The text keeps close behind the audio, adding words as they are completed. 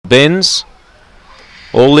Benz.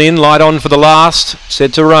 All in, light on for the last.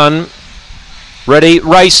 Set to run. Ready,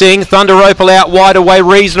 racing. Thunder Opal out wide away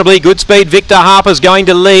reasonably. Good speed. Victor Harper's going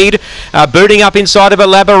to lead. Booting up inside of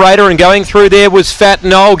Elaborator and going through there was Fat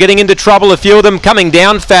Noel. Getting into trouble. A few of them coming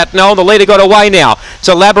down. Fat Noel. The leader got away now. It's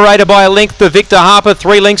Elaborator by a length for Victor Harper.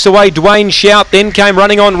 3 lengths away. Dwayne Shout then came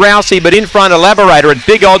running on Rousey, but in front Elaborator at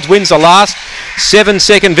big odds wins the last.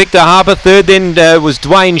 7-second Victor Harper. Third then was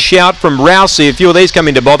Dwayne Shout from Rousey. A few of these come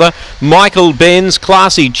into bother. Michael Benz,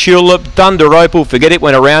 Classy Tulip, Thunder Opal, Forget It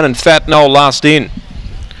went around, and Fat Noel last in.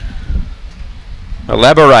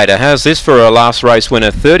 Elaborator has this for a last race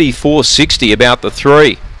winner, 34.60 about the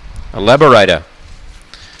 3. Elaborator.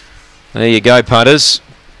 There you go, punters.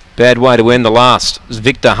 Bad way to end the last.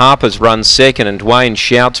 Victor Harper's run second and Dwayne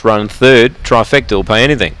Shout's run third. Trifecta will pay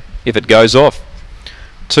anything if it goes off.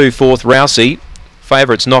 2-4 Rousey.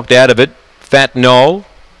 Favourites knocked out of it. Fat Noel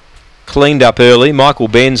cleaned up early. Michael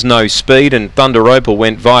Benz no speed, and Thunder Opal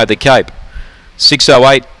went via the Cape.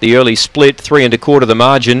 6.08 the early split, 3 1/4 the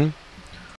margin.